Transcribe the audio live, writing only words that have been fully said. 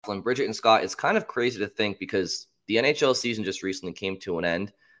Bridget and Scott, it's kind of crazy to think because the NHL season just recently came to an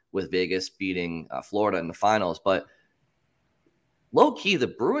end with Vegas beating Florida in the finals. But low key, the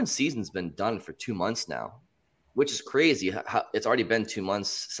Bruins season's been done for 2 months now, which is crazy. It's already been 2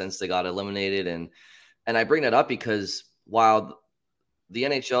 months since they got eliminated. And I bring that up because while the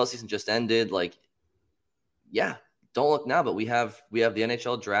NHL season just ended, like, yeah, don't look now, but we have the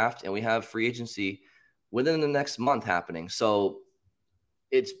NHL draft and we have free agency within the next month happening. So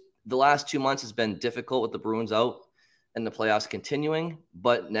it's the last 2 months has been difficult with the Bruins out and the playoffs continuing,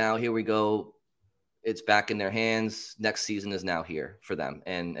 but now here we go. It's back in their hands. Next season is now here for them.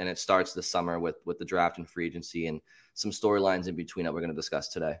 And it starts this summer with the draft and free agency and some storylines in between that we're going to discuss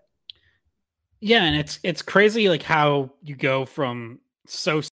today. Yeah. And it's crazy, like how you go from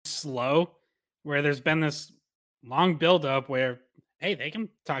so slow where there's been this long buildup where, hey, they can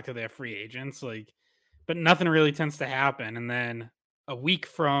talk to their free agents, like, but nothing really tends to happen. And then a week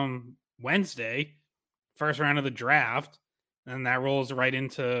from Wednesday, first round of the draft, and that rolls right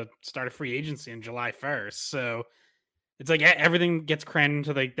into start of free agency on July 1st. So it's like everything gets crammed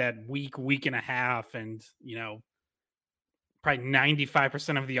into like that week and a half. And, probably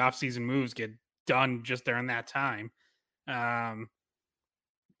 95% of the offseason moves get done just during that time.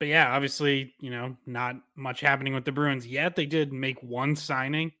 But yeah, obviously, not much happening with the Bruins yet. They did make one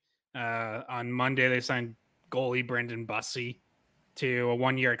signing. On Monday, they signed goalie Brendan Bussey to a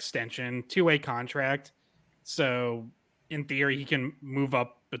 1-year extension, 2-way contract. So in theory, he can move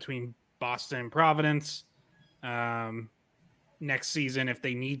up between Boston and Providence next season if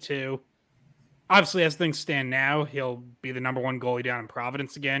they need to. Obviously, as things stand now, he'll be the number one goalie down in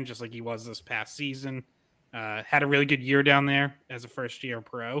Providence again, just like he was this past season. Had a really good year down there as a first-year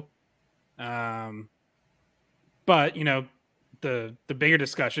pro. But, the bigger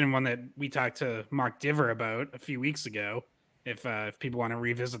discussion, one that we talked to Mark Diver about a few weeks ago, if people want to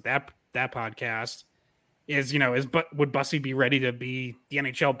revisit that podcast, is, would Bussey be ready to be the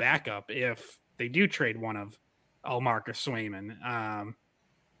NHL backup if they do trade one of Ullmark or Swayman?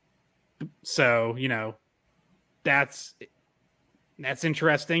 So, that's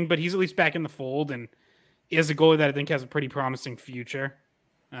interesting, but he's at least back in the fold and is a goalie that I think has a pretty promising future.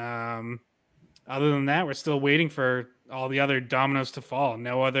 Other than that, we're still waiting for all the other dominoes to fall.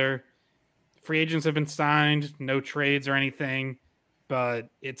 No other free agents have been signed, no trades or anything, but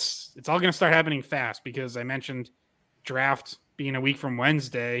it's all going to start happening fast because I mentioned draft being a week from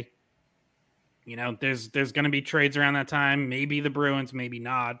Wednesday. There's going to be trades around that time. Maybe the Bruins, maybe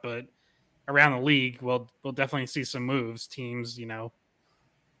not, but around the league, we'll definitely see some moves. Teams,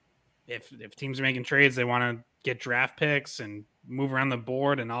 if teams are making trades, they want to get draft picks and move around the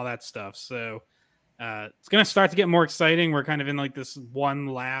board and all that stuff. So it's going to start to get more exciting. We're kind of in like this one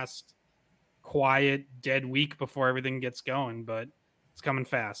last quiet, dead week before everything gets going, but it's coming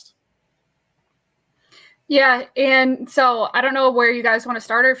fast. Yeah, and so I don't know where you guys want to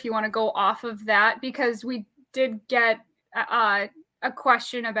start or if you want to go off of that, because we did get a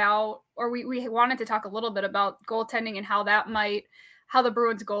question about, or we wanted to talk a little bit about goaltending and how the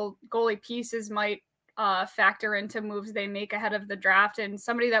Bruins goalie pieces might factor into moves they make ahead of the draft. And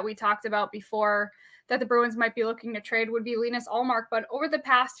somebody that we talked about before that the Bruins might be looking to trade would be Linus Ullmark. But over the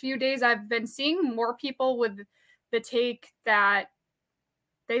past few days, I've been seeing more people with the take that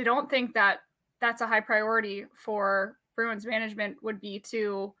they don't think that that's a high priority for Bruins management would be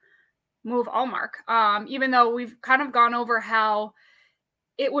to move Ullmark. Even though we've kind of gone over how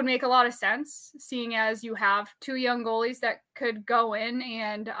it would make a lot of sense, seeing as you have two young goalies that could go in,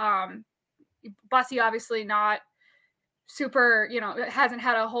 and Bussey obviously not super, hasn't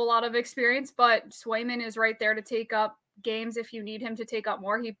had a whole lot of experience, but Swayman is right there to take up games if you need him to take up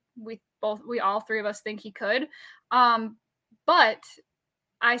more. We all three of us think he could. But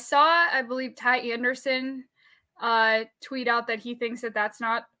I saw, I believe, Ty Anderson tweet out that he thinks that that's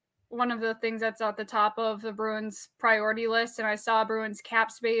not one of the things that's at the top of the Bruins priority list. And I saw Bruins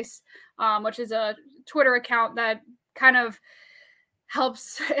Cap Space, which is a Twitter account that kind of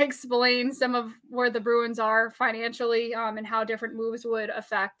helps explain some of where the Bruins are financially, and how different moves would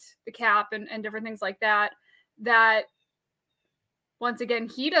affect the cap and different things like that. That, once again,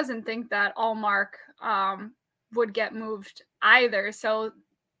 he doesn't think that Ullmark would get moved either. So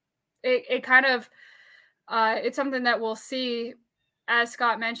it kind of, it's something that we'll see. As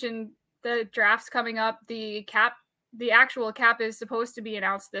Scott mentioned, the draft's coming up. The actual cap is supposed to be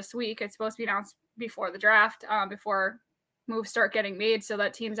announced this week. It's supposed to be announced before the draft, before moves start getting made, so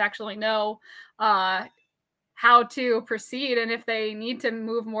that teams actually know how to proceed and if they need to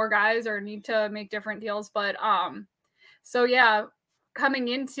move more guys or need to make different deals. But so yeah, coming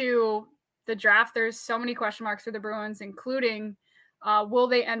into the draft, there's so many question marks for the Bruins, including will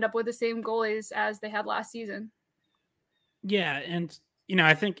they end up with the same goalies as they had last season? Yeah, and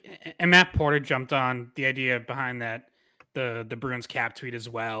I think and Matt Porter jumped on the idea behind that the Bruins cap tweet as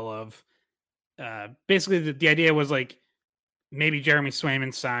well of basically the idea was like maybe Jeremy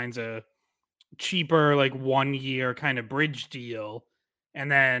Swayman signs a cheaper like 1 year kind of bridge deal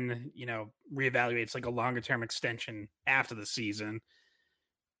and then reevaluates like a longer term extension after the season,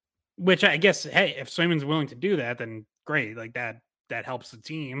 which I guess, hey, if Swayman's willing to do that, then great, like that helps the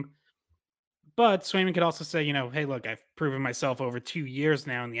team. But Swayman could also say, hey, look, I've proven myself over 2 years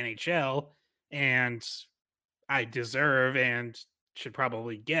now in the NHL, and I deserve and should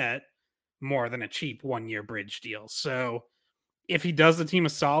probably get more than a cheap 1 year bridge deal. So if he does the team a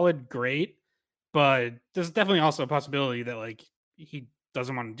solid, great. But there's definitely also a possibility that like he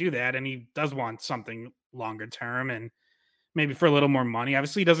doesn't want to do that, and he does want something longer term and maybe for a little more money.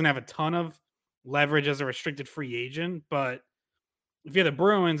 Obviously, he doesn't have a ton of leverage as a restricted free agent, but if you're the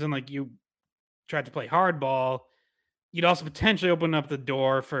Bruins and like you tried to play hardball, you'd also potentially open up the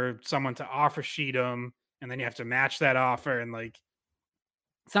door for someone to offer sheet him, and then you have to match that offer. And like,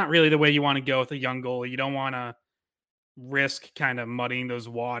 it's not really the way you want to go with a young goalie. You don't want to risk kind of muddying those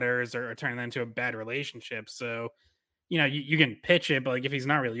waters or turning that into a bad relationship. So, you can pitch it, but like if he's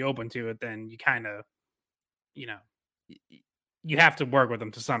not really open to it, then you kind of, you have to work with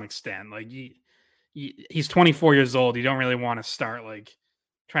him to some extent. Like he's 24 years old. You don't really want to start like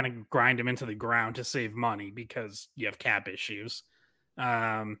trying to grind him into the ground to save money because you have cap issues.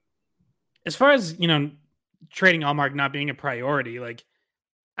 As far as, trading Ullmark not being a priority, like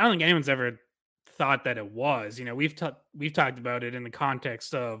I don't think anyone's ever thought that it was. We've talked about it in the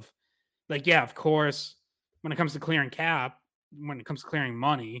context of like, yeah, of course, when it comes to clearing cap, when it comes to clearing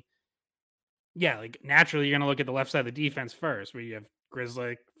money, yeah, like naturally you're going to look at the left side of the defense first, where you have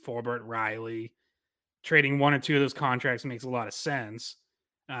Grizzly, Forbert, Riley. Trading one or two of those contracts makes a lot of sense.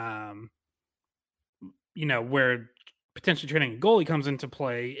 Where potentially trading a goalie comes into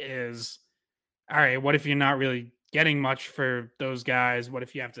play is, all right, what if you're not really getting much for those guys? What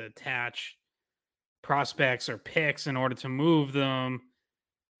if you have to attach prospects or picks in order to move them?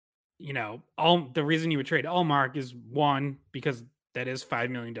 The reason you would trade Ullmark is one, because that is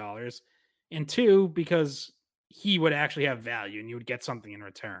 $5 million, and two, because he would actually have value and you would get something in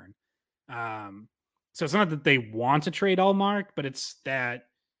return. So it's not that they want to trade Ullmark, but it's that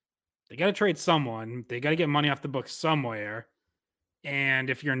they got to trade someone. They got to get money off the books somewhere. And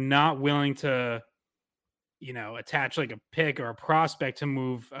if you're not willing to, attach like a pick or a prospect to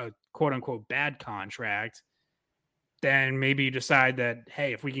move a quote unquote bad contract, then maybe you decide that,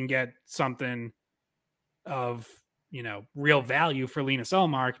 hey, if we can get something of, real value for Linus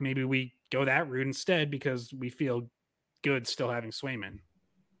Ullmark, maybe we go that route instead because we feel good still having Swayman.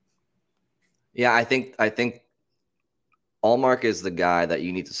 Yeah, I think Ullmark is the guy that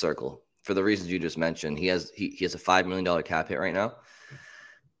you need to circle for the reasons you just mentioned. He has a $5 million cap hit right now.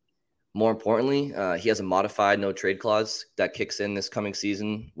 More importantly, he has a modified no trade clause that kicks in this coming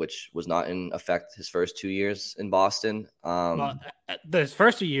season, which was not in effect his first 2 years in Boston. The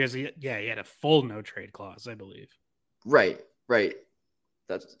first 2 years, he had a full no trade clause, I believe. Right.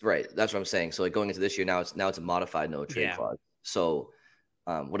 That's right. That's what I'm saying. So like going into this year, now it's a modified no trade clause. So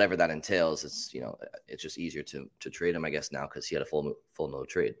whatever that entails, it's just easier to trade him, I guess, now because he had a full no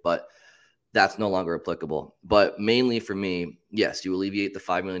trade. But that's no longer applicable. But mainly for me, yes, you alleviate the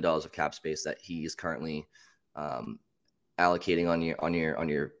 $5 million of cap space that he's currently allocating on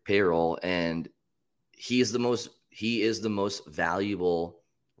your payroll, and he is the most valuable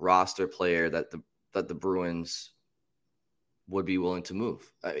roster player that the Bruins would be willing to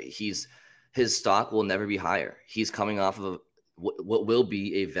move. His stock will never be higher. He's coming off of what will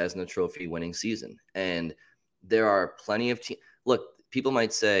be a Vezina Trophy winning season, and there are plenty of teams. Look, people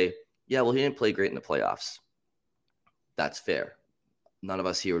might say, yeah, well, he didn't play great in the playoffs. That's fair. None of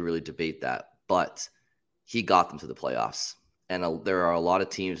us here would really debate that, but he got them to the playoffs. And there are a lot of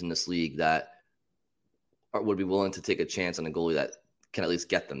teams in this league that would be willing to take a chance on a goalie that can at least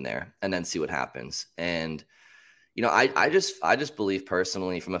get them there and then see what happens. And, I just believe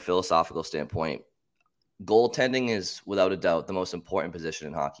personally, from a philosophical standpoint, goaltending is without a doubt the most important position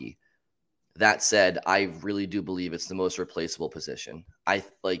in hockey. That said, I really do believe it's the most replaceable position.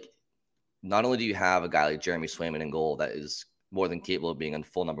 Not only do you have a guy like Jeremy Swayman in goal that is more than capable of being a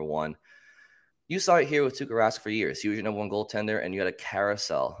full number one, you saw it here with Tuukka Rask for years. He was your number one goaltender, and you had a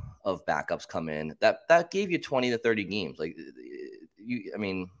carousel of backups come in that gave you 20 to 30 games. Like, you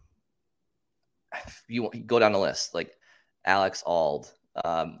go down the list, like Alex Auld,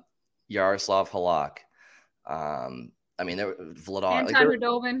 Yaroslav Halak. There Vladar. Anton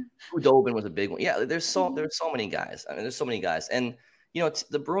Hudobin. Hudobin was a big one. Yeah, there's so many guys. There's so many guys, and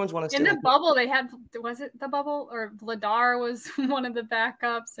the Bruins want to in the bubble. They had, was it the bubble or Vladar was one of the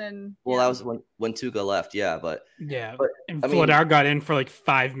backups, and that was when Tuukka left. Yeah, but and Vladar got in for like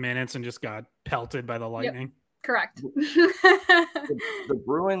 5 minutes and just got pelted by the Lightning. Yep. Correct. the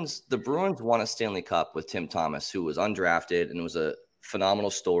Bruins won a Stanley Cup with Tim Thomas, who was undrafted and was a phenomenal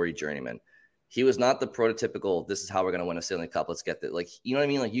story journeyman. He was not the prototypical, this is how we're going to win a Stanley Cup. Let's get that. Like, you know what I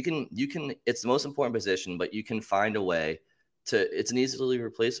mean? Like you can, it's the most important position, but you can find a way it's an easily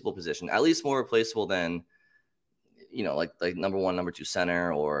replaceable position, at least more replaceable than, like number one, number two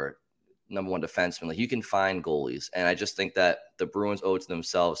center or number one defenseman. Like you can find goalies. And I just think that the Bruins owe it to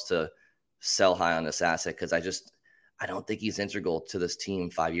themselves to sell high on this asset. Cause I don't think he's integral to this team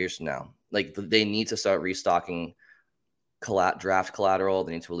 5 years from now. Like they need to start restocking draft collateral.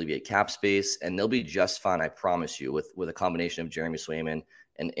 They need to alleviate cap space, and they'll be just fine, I promise you, with a combination of Jeremy Swayman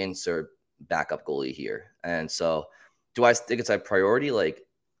and insert backup goalie here. And so, do I think it's a priority? Like,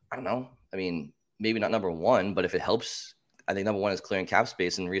 I don't know. I mean, maybe not number one, but if it helps, I think number one is clearing cap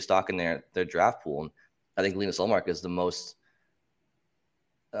space and restocking their draft pool. And I think Linus Ullmark is the most,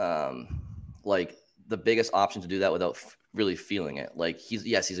 like the biggest option to do that without really feeling it. Like he's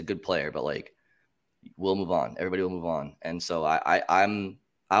a good player, but like, we'll move on. Everybody will move on. And so I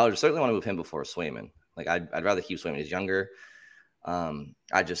would certainly want to move him before Swayman. Like I'd rather keep Swayman. He's younger. Yeah.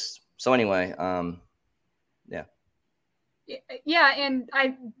 And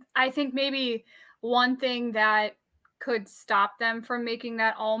I think maybe one thing that could stop them from making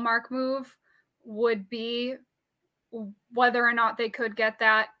that Ullmark move would be whether or not they could get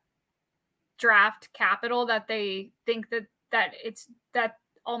that draft capital that they think that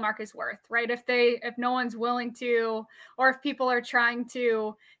Ullmark is worth, right? If no one's willing to, or if people are trying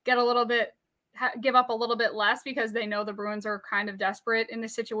to get a little bit, give up a little bit less because they know the Bruins are kind of desperate in the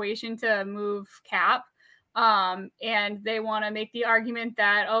situation to move cap. And they want to make the argument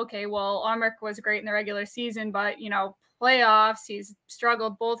that, okay, well, Ullmark was great in the regular season, but playoffs, he's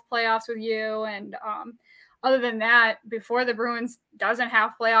struggled both playoffs with you. And, other than that, before the Bruins doesn't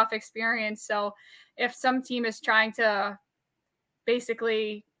have playoff experience. So if some team is trying to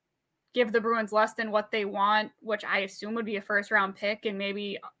basically give the Bruins less than what they want, which I assume would be a first round pick and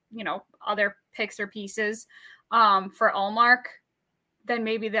maybe, other picks or pieces for Ullmark, then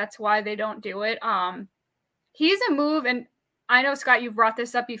maybe that's why they don't do it. He's a move. And I know, Scott, you've brought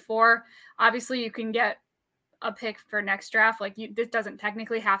this up before. Obviously you can get a pick for next draft. Like this doesn't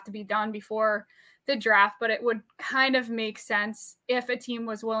technically have to be done before the draft, but it would kind of make sense if a team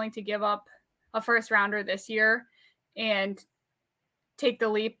was willing to give up a first rounder this year and take the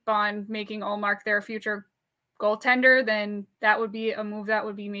leap on making Ullmark their future goaltender, then that would be a move that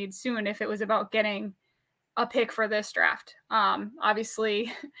would be made soon if it was about getting a pick for this draft.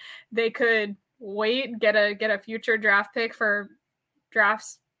 Obviously they could wait, get a future draft pick for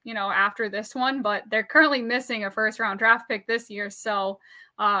drafts, after this one, but they're currently missing a first round draft pick this year. So,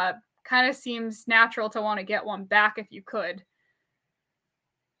 kind of seems natural to want to get one back if you could.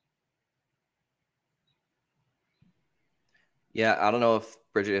 Yeah, I don't know if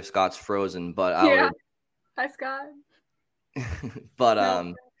Scott's frozen, but Hi, Scott.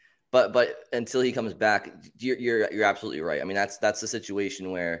 but until he comes back, you're absolutely right. I mean, that's the situation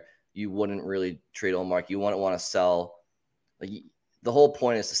where you wouldn't really trade Ullmark. You wouldn't want to sell. Like the whole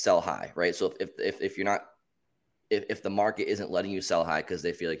point is to sell high, right? So if you're not, if the market isn't letting you sell high because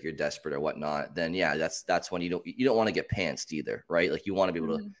they feel like you're desperate or whatnot, then yeah, that's when you don't want to get pantsed either, right? Like you want to be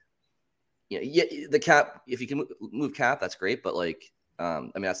able to, the cap, if you can move cap, that's great. But like, I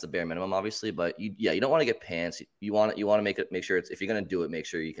mean, that's the bare minimum, obviously. But you don't want to get pants. You want to make sure if you're gonna do it, make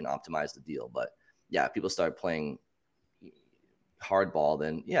sure you can optimize the deal. But yeah, if people start playing hardball,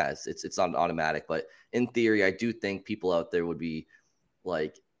 then yeah, it's not automatic. But in theory, I do think people out there would be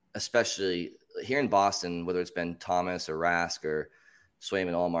like, especially here in Boston, whether it's been Thomas or Rask or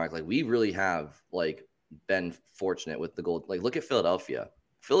Swayman, Ullmark, like we really have like been fortunate with the goal. Like look at Philadelphia.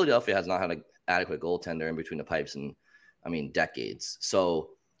 Philadelphia has not had an adequate goaltender in between the pipes in, I mean, decades. So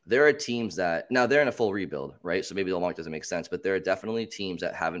there are teams that now they're in a full rebuild, right? So maybe Ullmark doesn't make sense, but there are definitely teams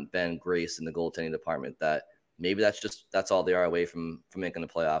that haven't been graced in the goaltending department that maybe that's all they are away from making the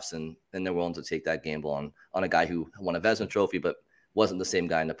playoffs, and they're willing to take that gamble on a guy who won a Vezina trophy, but wasn't the same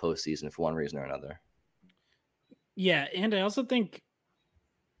guy in the postseason for one reason or another. Yeah, and I also think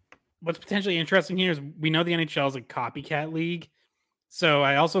what's potentially interesting here is we know the NHL is a copycat league. So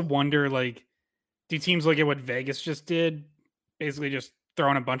I also wonder, like, do teams look at what Vegas just did? Basically just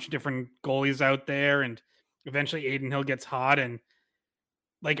throwing a bunch of different goalies out there, and eventually Aiden Hill gets hot, and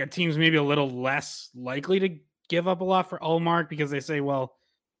like a team's maybe a little less likely to give up a lot for Ullmark because they say, well,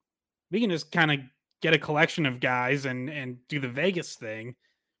 we can just kind of get a collection of guys and do the Vegas thing.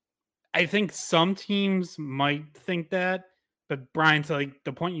 I think some teams might think that, but Brian, to like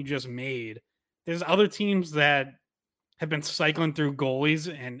the point you just made, there's other teams that have been cycling through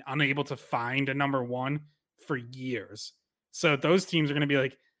goalies and unable to find a number one for years. So those teams are going to be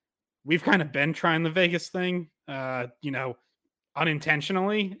like, we've kind of been trying the Vegas thing,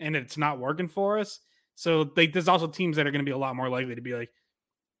 unintentionally, and it's not working for us. So there's also teams that are going to be a lot more likely to be like,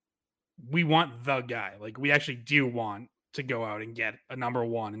 we want the guy. Like, we actually do want to go out and get a number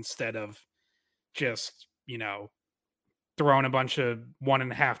one instead of just, throwing a bunch of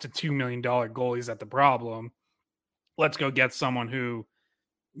 $1.5 to $2 million goalies at the problem. Let's go get someone who,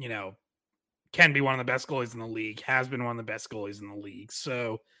 can be one of the best goalies in the league, has been one of the best goalies in the league.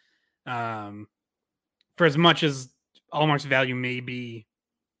 So, for as much as Ullmark's value may be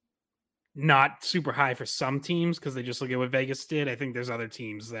not super high for some teams because they just look at what Vegas did, I think there's other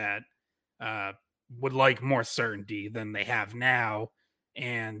teams that would like more certainty than they have now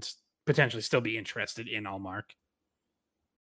and potentially still be interested in Ullmark.